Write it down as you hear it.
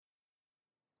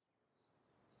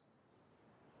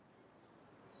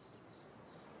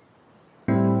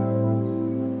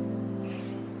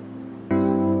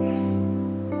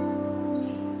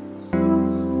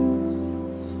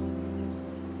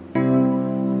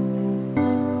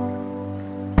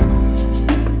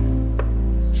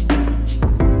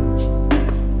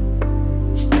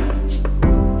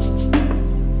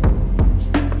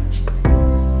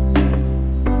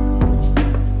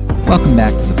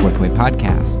back to the Fourth Way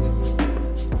Podcast.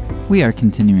 We are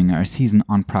continuing our season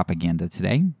on propaganda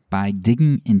today by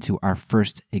digging into our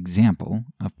first example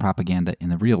of propaganda in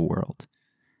the real world.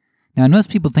 Now, when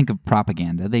most people think of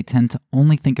propaganda, they tend to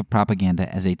only think of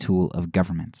propaganda as a tool of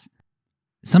governments.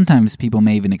 Sometimes people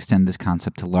may even extend this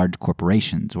concept to large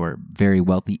corporations or very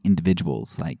wealthy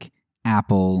individuals like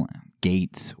Apple,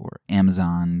 Gates, or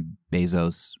Amazon,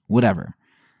 Bezos, whatever.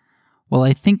 While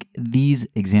I think these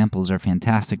examples are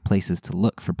fantastic places to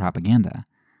look for propaganda,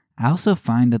 I also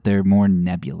find that they're more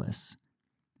nebulous.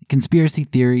 Conspiracy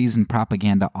theories and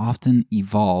propaganda often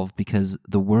evolve because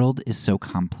the world is so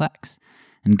complex,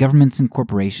 and governments and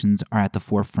corporations are at the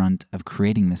forefront of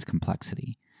creating this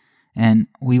complexity. And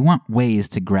we want ways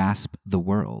to grasp the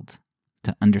world,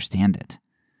 to understand it.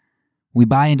 We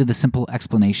buy into the simple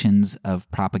explanations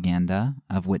of propaganda,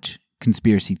 of which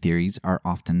conspiracy theories are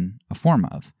often a form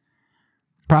of.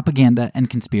 Propaganda and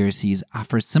conspiracies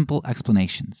offer simple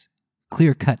explanations,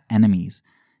 clear-cut enemies,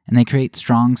 and they create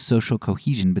strong social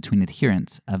cohesion between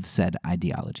adherents of said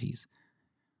ideologies.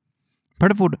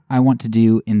 Part of what I want to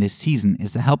do in this season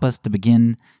is to help us to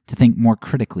begin to think more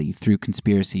critically through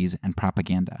conspiracies and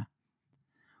propaganda.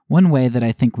 One way that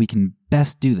I think we can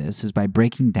best do this is by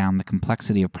breaking down the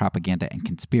complexity of propaganda and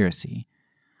conspiracy.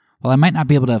 While I might not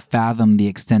be able to fathom the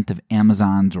extent of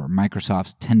Amazon's or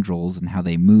Microsoft's tendrils and how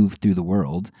they move through the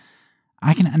world,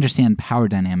 I can understand power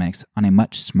dynamics on a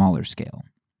much smaller scale.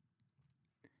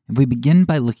 If we begin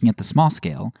by looking at the small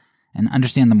scale and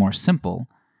understand the more simple,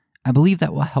 I believe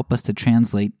that will help us to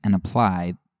translate and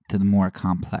apply to the more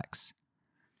complex.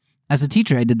 As a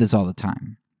teacher, I did this all the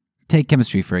time. Take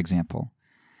chemistry, for example.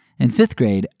 In 5th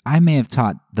grade, I may have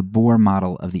taught the Bohr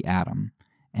model of the atom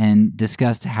and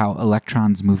discussed how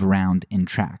electrons move around in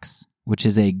tracks, which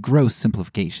is a gross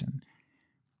simplification.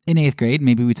 In 8th grade,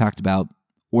 maybe we talked about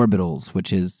orbitals,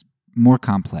 which is more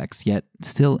complex, yet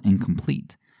still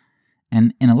incomplete.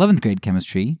 And in 11th grade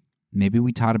chemistry, maybe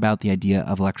we taught about the idea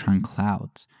of electron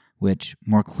clouds, which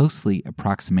more closely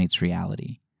approximates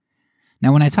reality.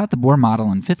 Now, when I taught the Bohr model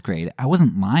in 5th grade, I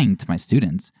wasn't lying to my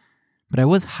students, but I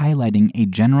was highlighting a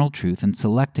general truth and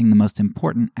selecting the most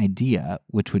important idea,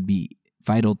 which would be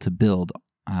vital to build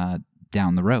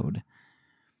down the road.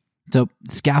 So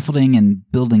scaffolding and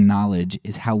building knowledge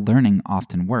is how learning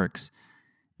often works,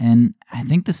 and I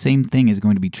think the same thing is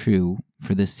going to be true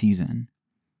for this season.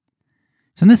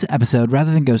 So in this episode,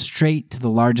 rather than go straight to the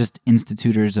largest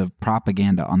institutors of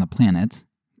propaganda on the planet,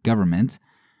 government,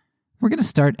 we're going to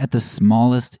start at the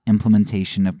smallest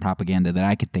implementation of propaganda that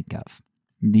I could think of,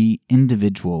 the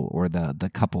individual or the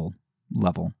couple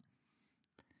level.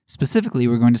 Specifically,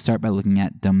 we're going to start by looking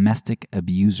at domestic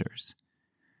abusers.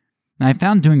 Now, I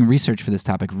found doing research for this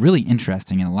topic really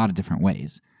interesting in a lot of different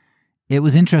ways. It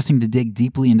was interesting to dig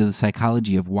deeply into the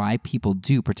psychology of why people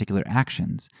do particular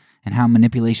actions and how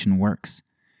manipulation works,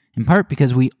 in part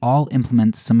because we all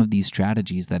implement some of these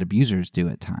strategies that abusers do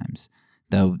at times,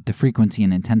 though the frequency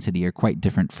and intensity are quite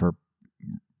different for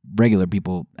regular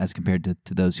people as compared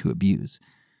to those who abuse.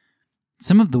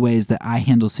 Some of the ways that I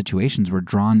handle situations were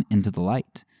drawn into the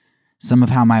light. Some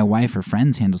of how my wife or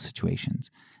friends handle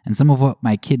situations, and some of what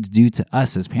my kids do to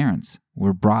us as parents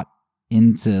were brought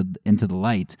into the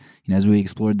light, as we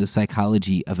explored the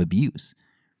psychology of abuse.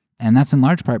 And that's in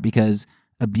large part because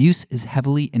abuse is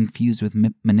heavily infused with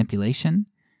manipulation,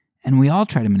 and we all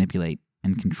try to manipulate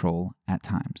and control at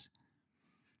times.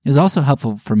 It was also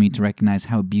helpful for me to recognize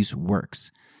how abuse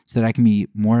works, so that I can be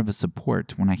more of a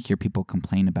support when I hear people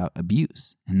complain about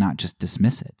abuse and not just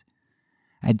dismiss it.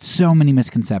 I had so many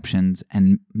misconceptions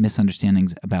and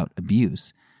misunderstandings about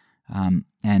abuse,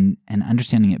 and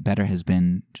understanding it better has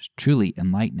been just truly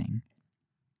enlightening.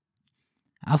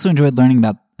 I also enjoyed learning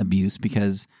about abuse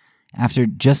because after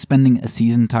just spending a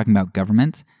season talking about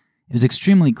government, it was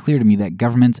extremely clear to me that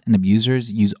governments and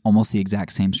abusers use almost the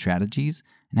exact same strategies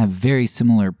and have very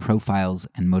similar profiles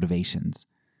and motivations.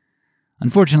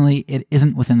 Unfortunately, it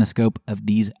isn't within the scope of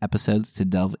these episodes to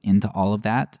delve into all of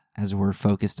that, as we're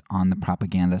focused on the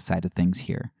propaganda side of things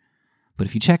here. But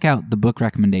if you check out the book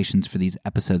recommendations for these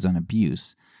episodes on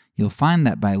abuse, you'll find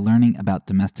that by learning about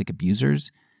domestic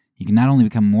abusers, you can not only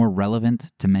become more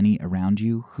relevant to many around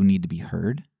you who need to be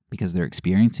heard because they're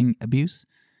experiencing abuse,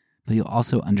 but you'll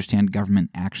also understand government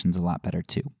actions a lot better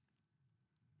too.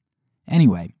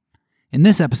 Anyway, in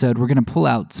this episode, we're going to pull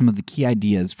out some of the key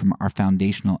ideas from our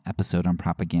foundational episode on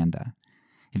propaganda.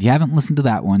 If you haven't listened to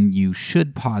that one, you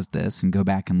should pause this and go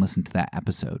back and listen to that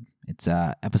episode. It's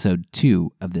episode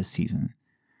 2 of this season.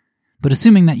 But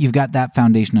assuming that you've got that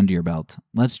foundation under your belt,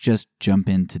 let's just jump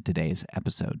into today's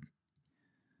episode.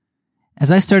 As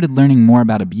I started learning more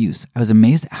about abuse, I was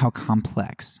amazed at how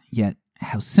complex, yet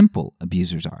how simple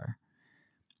abusers are.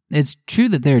 It's true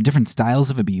that there are different styles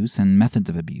of abuse and methods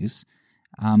of abuse,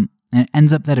 and it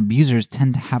ends up that abusers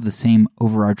tend to have the same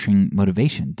overarching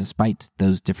motivation, despite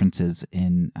those differences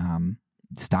in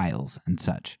styles and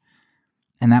such.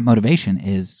 And that motivation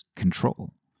is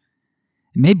control.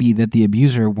 It may be that the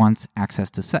abuser wants access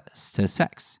to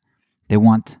sex. They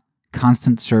want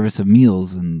constant service of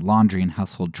meals and laundry and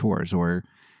household chores, or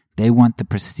they want the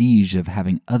prestige of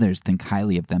having others think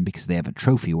highly of them because they have a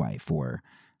trophy wife or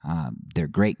they're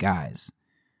great guys.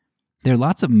 There are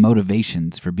lots of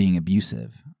motivations for being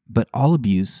abusive, but all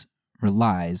abuse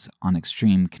relies on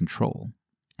extreme control,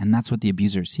 and that's what the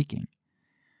abuser is seeking.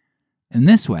 In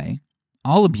this way,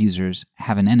 all abusers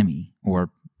have an enemy,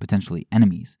 or potentially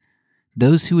enemies,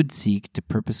 those who would seek to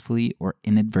purposefully or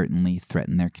inadvertently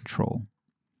threaten their control.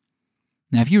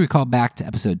 Now, if you recall back to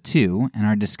episode 2 and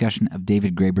our discussion of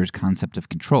David Graeber's concept of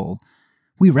control,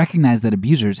 we recognize that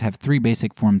abusers have 3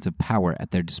 basic forms of power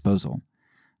at their disposal: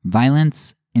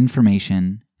 violence,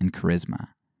 information, and charisma.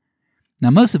 Now,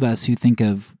 most of us who think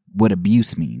of what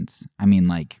abuse means, I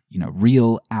mean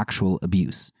real, actual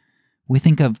abuse, we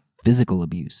think of physical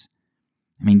abuse.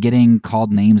 I mean, getting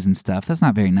called names and stuff, that's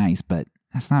not very nice, but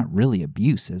that's not really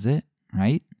abuse, is it?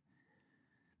 Right?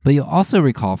 But you'll also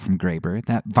recall from Graeber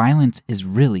that violence is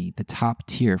really the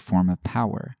top-tier form of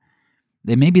power.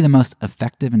 It may be the most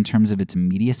effective in terms of its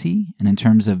immediacy and in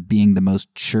terms of being the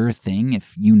most sure thing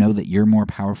if you know that you're more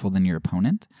powerful than your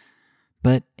opponent,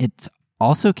 but it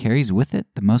also carries with it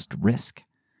the most risk.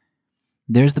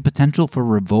 There's the potential for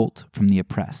revolt from the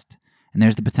oppressed, and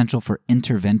there's the potential for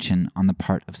intervention on the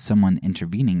part of someone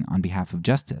intervening on behalf of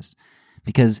justice,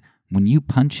 because when you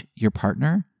punch your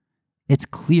partner, it's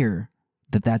clear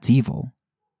that that's evil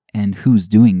and who's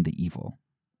doing the evil.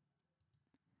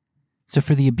 So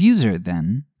for the abuser,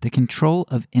 then, the control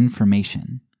of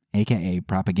information, aka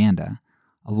propaganda,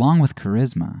 along with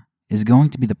charisma, is going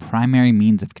to be the primary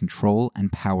means of control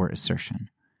and power assertion.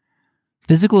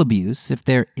 Physical abuse, if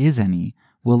there is any,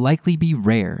 will likely be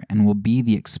rare and will be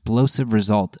the explosive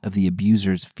result of the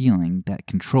abuser's feeling that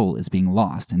control is being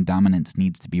lost and dominance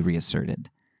needs to be reasserted.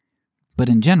 But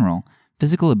in general,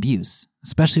 physical abuse,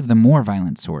 especially of the more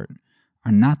violent sort,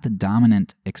 are not the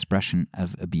dominant expression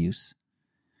of abuse.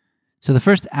 So the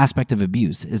first aspect of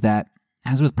abuse is that,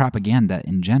 as with propaganda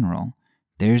in general,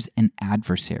 there's an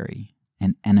adversary,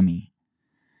 an enemy.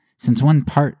 Since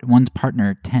one's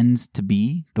partner tends to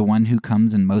be the one who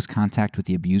comes in most contact with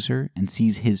the abuser and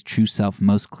sees his true self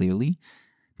most clearly,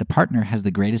 the partner has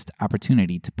the greatest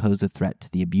opportunity to pose a threat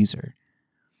to the abuser.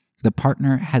 The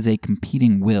partner has a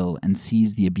competing will and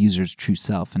sees the abuser's true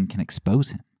self and can expose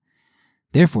him.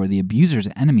 Therefore, the abuser's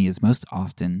enemy is most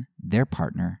often their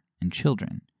partner and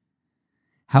children.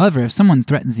 However, if someone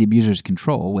threatens the abuser's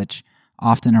control, which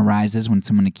often arises when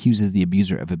someone accuses the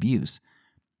abuser of abuse,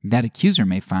 that accuser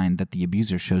may find that the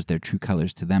abuser shows their true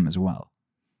colors to them as well.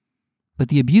 But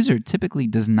the abuser typically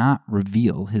does not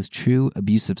reveal his true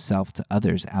abusive self to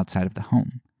others outside of the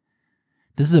home.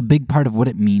 This is a big part of what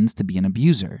it means to be an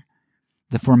abuser.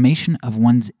 The formation of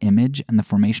one's image and the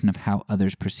formation of how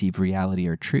others perceive reality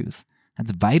or truth.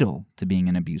 That's vital to being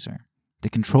an abuser. The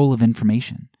control of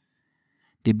information.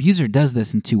 The abuser does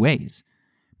this in 2 ways: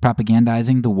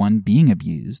 propagandizing the one being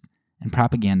abused and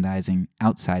propagandizing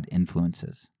outside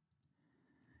influences.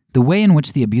 The way in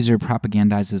which the abuser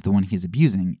propagandizes the one he is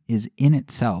abusing is in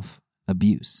itself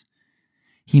abuse.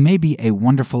 He may be a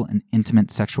wonderful and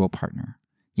intimate sexual partner,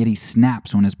 yet he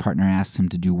snaps when his partner asks him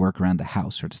to do work around the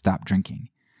house or to stop drinking.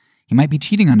 He might be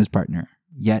cheating on his partner,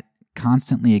 yet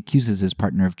constantly accuses his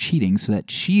partner of cheating so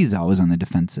that she's always on the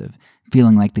defensive,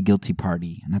 feeling like the guilty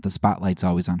party and that the spotlight's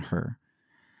always on her.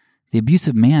 The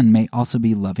abusive man may also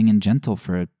be loving and gentle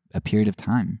for a period of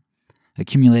time,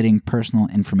 accumulating personal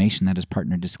information that his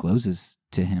partner discloses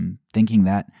to him, thinking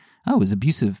that, his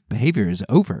abusive behavior is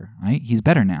over, right? He's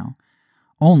better now.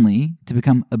 Only to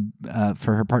become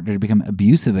for her partner to become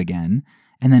abusive again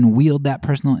and then wield that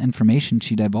personal information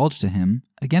she divulged to him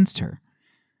against her.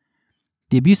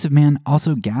 The abusive man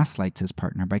also gaslights his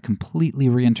partner by completely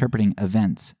reinterpreting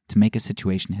events to make a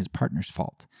situation his partner's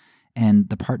fault. And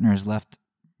the partner is left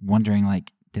wondering,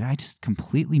 did I just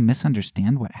completely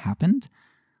misunderstand what happened?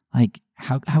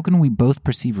 How can we both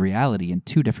perceive reality in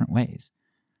 2 different ways?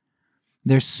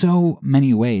 There's so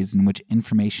many ways in which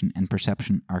information and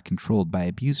perception are controlled by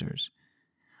abusers.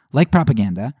 Like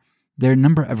propaganda, there are a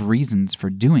number of reasons for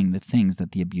doing the things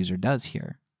that the abuser does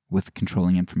here with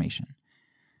controlling information.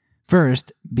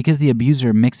 First, because the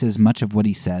abuser mixes much of what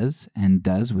he says and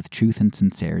does with truth and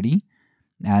sincerity,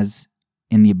 as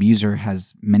in the abuser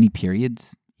has many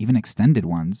periods, even extended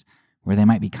ones, where they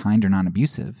might be kind or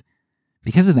non-abusive,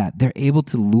 Because of that, they're able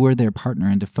to lure their partner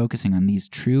into focusing on these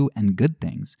true and good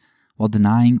things while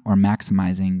denying or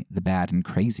maximizing the bad and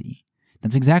crazy.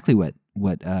 That's exactly what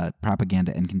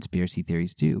propaganda and conspiracy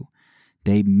theories do.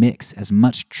 They mix as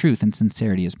much truth and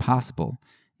sincerity as possible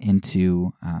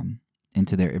into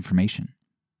their information.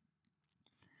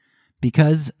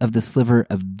 Because of the sliver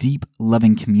of deep,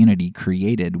 loving community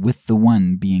created with the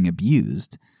one being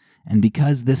abused, and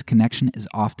because this connection is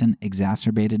often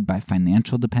exacerbated by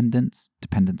financial dependence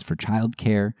for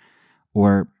childcare,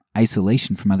 or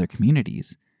isolation from other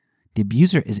communities, the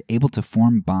abuser is able to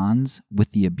form bonds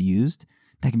with the abused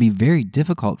that can be very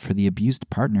difficult for the abused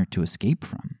partner to escape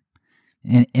from.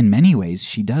 In many ways,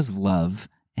 she does love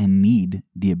and need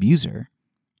the abuser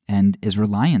and is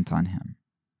reliant on him.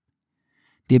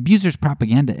 The abuser's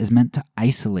propaganda is meant to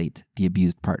isolate the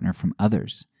abused partner from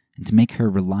others and to make her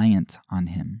reliant on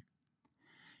him.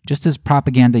 Just as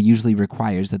propaganda usually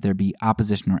requires that there be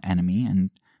opposition or enemy, and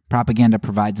propaganda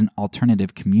provides an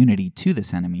alternative community to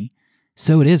this enemy,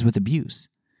 so it is with abuse.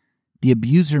 The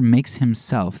abuser makes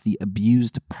himself the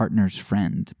abused partner's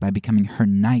friend by becoming her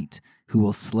knight who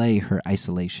will slay her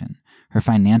isolation, her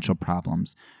financial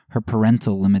problems, her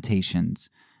parental limitations,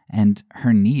 and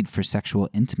her need for sexual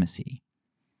intimacy.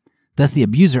 Thus, the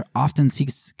abuser often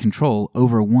seeks control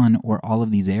over one or all of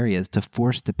these areas to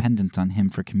force dependence on him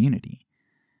for community.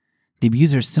 The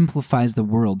abuser simplifies the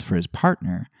world for his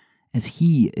partner as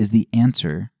he is the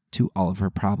answer to all of her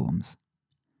problems.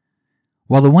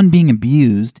 While the one being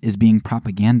abused is being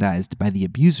propagandized by the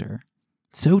abuser,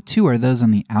 so too are those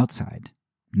on the outside,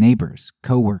 neighbors,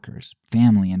 co-workers,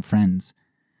 family, and friends.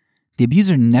 The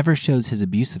abuser never shows his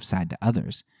abusive side to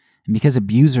others, and because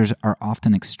abusers are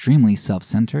often extremely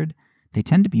self-centered, they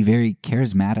tend to be very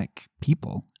charismatic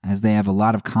people, as they have a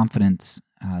lot of confidence,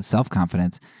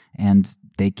 self-confidence, and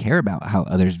they care about how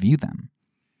others view them.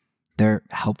 They're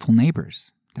helpful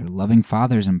neighbors. They're loving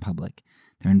fathers in public.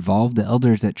 They're involved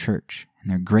elders at church, and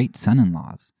they're great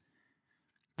son-in-laws.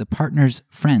 The partner's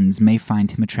friends may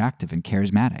find him attractive and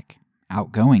charismatic,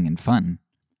 outgoing and fun.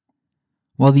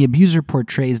 While the abuser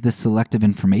portrays this selective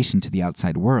information to the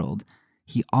outside world,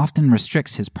 he often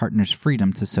restricts his partner's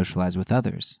freedom to socialize with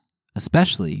others,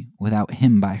 especially without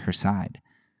him by her side.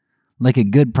 Like a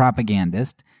good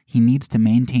propagandist, he needs to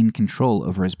maintain control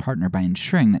over his partner by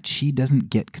ensuring that she doesn't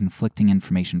get conflicting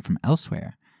information from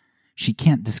elsewhere. She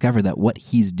can't discover that what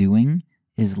he's doing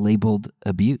is labeled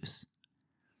abuse.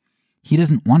 He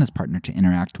doesn't want his partner to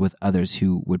interact with others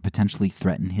who would potentially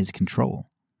threaten his control.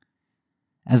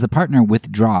 As the partner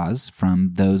withdraws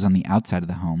from those on the outside of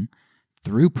the home,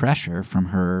 through pressure from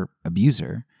her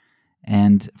abuser,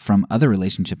 and from other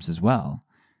relationships as well,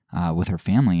 with her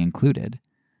family included,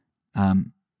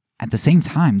 at the same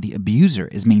time, the abuser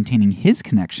is maintaining his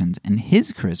connections and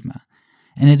his charisma,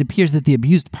 and it appears that the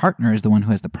abused partner is the one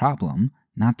who has the problem,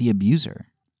 not the abuser.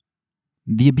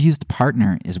 The abused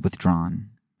partner is withdrawn.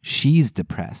 She's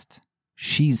depressed.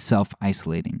 She's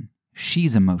self-isolating.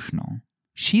 She's emotional.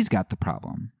 She's got the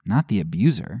problem, not the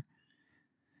abuser.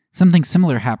 Something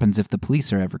similar happens if the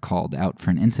police are ever called out for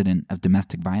an incident of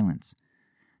domestic violence.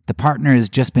 The partner has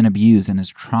just been abused and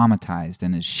is traumatized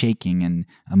and is shaking and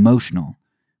emotional,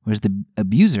 whereas the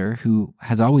abuser, who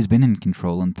has always been in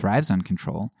control and thrives on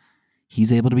control,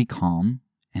 he's able to be calm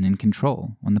and in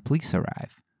control when the police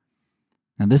arrive.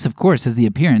 Now, this, of course, has the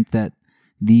appearance that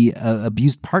the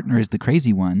abused partner is the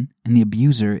crazy one and the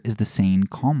abuser is the sane,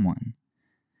 calm one.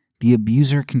 The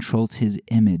abuser controls his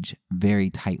image very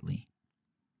tightly.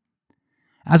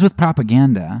 As with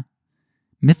propaganda,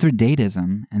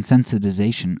 Mithridatism and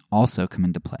sensitization also come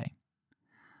into play.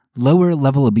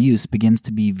 Lower-level abuse begins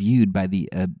to be viewed by the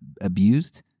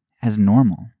abused as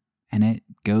normal, and it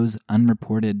goes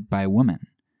unreported by a woman.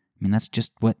 I mean, that's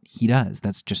just what he does.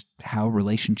 That's just how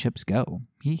relationships go.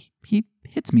 He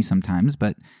hits me sometimes,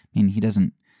 but he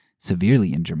doesn't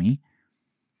severely injure me.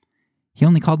 He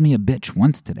only called me a bitch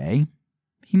once today.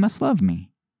 He must love me.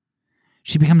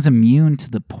 She becomes immune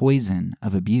to the poison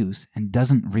of abuse and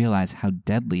doesn't realize how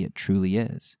deadly it truly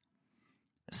is.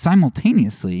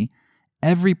 Simultaneously,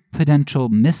 every potential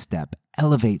misstep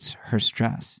elevates her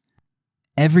stress.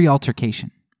 Every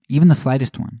altercation, even the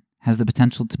slightest one, has the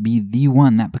potential to be the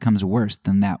one that becomes worse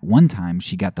than that one time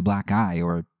she got the black eye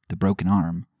or the broken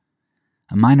arm.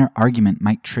 A minor argument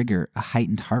might trigger a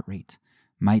heightened heart rate,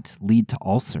 might lead to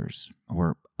ulcers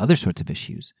or other sorts of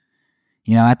issues.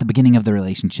 At the beginning of the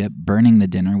relationship, burning the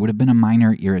dinner would have been a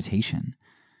minor irritation.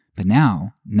 But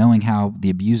now, knowing how the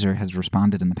abuser has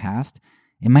responded in the past,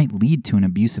 it might lead to an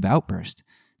abusive outburst.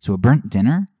 So a burnt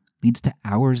dinner leads to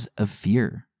hours of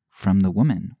fear from the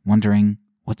woman, wondering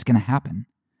what's going to happen.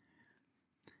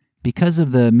 Because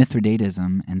of the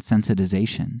Mithridatism and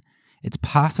sensitization, it's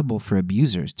possible for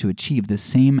abusers to achieve the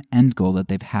same end goal that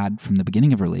they've had from the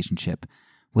beginning of a relationship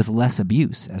with less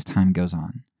abuse as time goes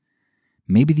on.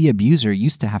 Maybe the abuser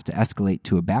used to have to escalate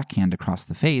to a backhand across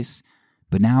the face,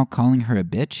 but now calling her a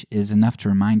bitch is enough to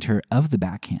remind her of the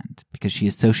backhand because she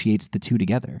associates the two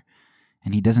together,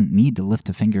 and he doesn't need to lift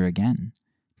a finger again.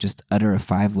 Just utter a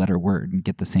 5-letter word and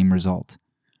get the same result.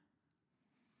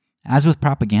 As with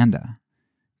propaganda,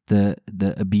 the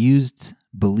abused's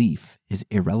belief is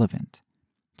irrelevant.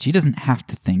 She doesn't have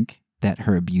to think that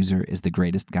her abuser is the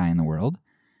greatest guy in the world.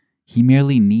 He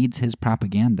merely needs his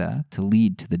propaganda to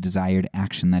lead to the desired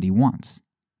action that he wants,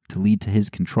 to lead to his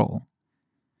control.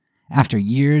 After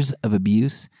years of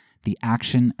abuse, the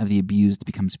action of the abused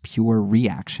becomes pure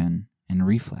reaction and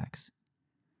reflex.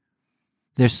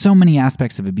 There's so many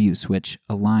aspects of abuse which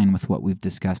align with what we've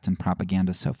discussed in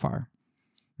propaganda so far.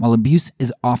 While abuse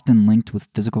is often linked with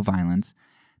physical violence,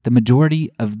 the majority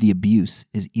of the abuse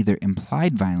is either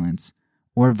implied violence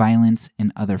or violence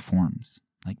in other forms,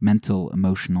 like mental,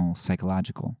 emotional,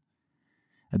 psychological.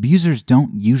 Abusers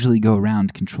don't usually go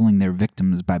around controlling their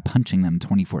victims by punching them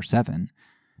 24/7,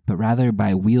 but rather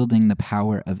by wielding the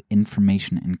power of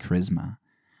information and charisma,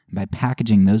 by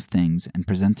packaging those things and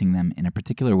presenting them in a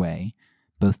particular way,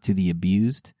 both to the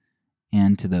abused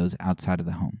and to those outside of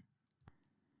the home.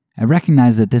 I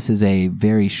recognize that this is a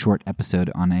very short episode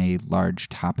on a large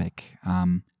topic.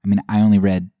 I only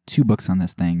read 2 books on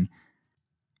this thing,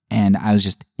 and I was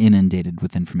just inundated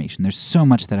with information. There's so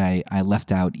much that I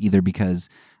left out, either because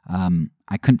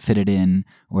I couldn't fit it in,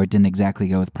 or it didn't exactly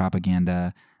go with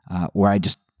propaganda, or I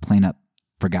just plain up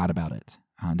forgot about it.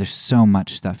 There's so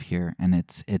much stuff here, and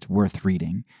it's worth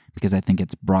reading because I think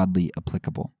it's broadly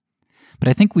applicable. But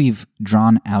I think we've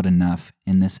drawn out enough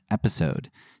in this episode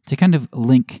to kind of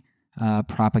link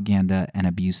propaganda and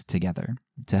abuse together,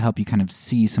 to help you kind of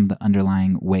see some of the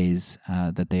underlying ways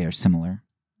that they are similar.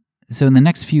 So in the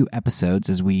next few episodes,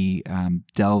 as we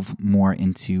delve more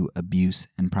into abuse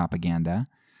and propaganda,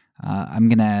 I'm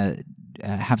going to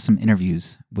have some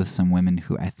interviews with some women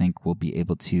who I think will be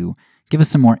able to give us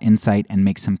some more insight and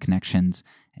make some connections,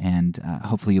 and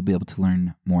hopefully you'll be able to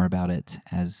learn more about it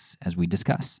as we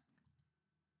discuss.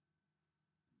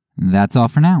 That's all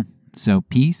for now. So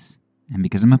peace, and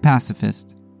because I'm a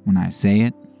pacifist, when I say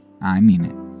it, I mean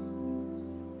it.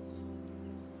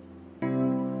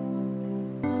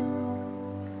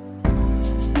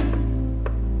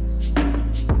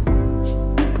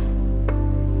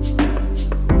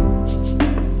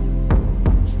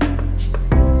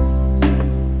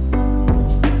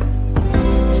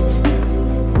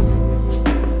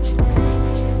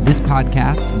 This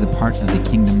podcast is a part of the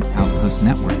Kingdom Outpost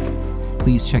Network.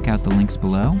 Please check out the links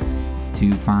below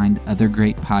to find other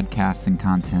great podcasts and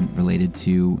content related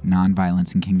to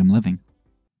nonviolence and kingdom living.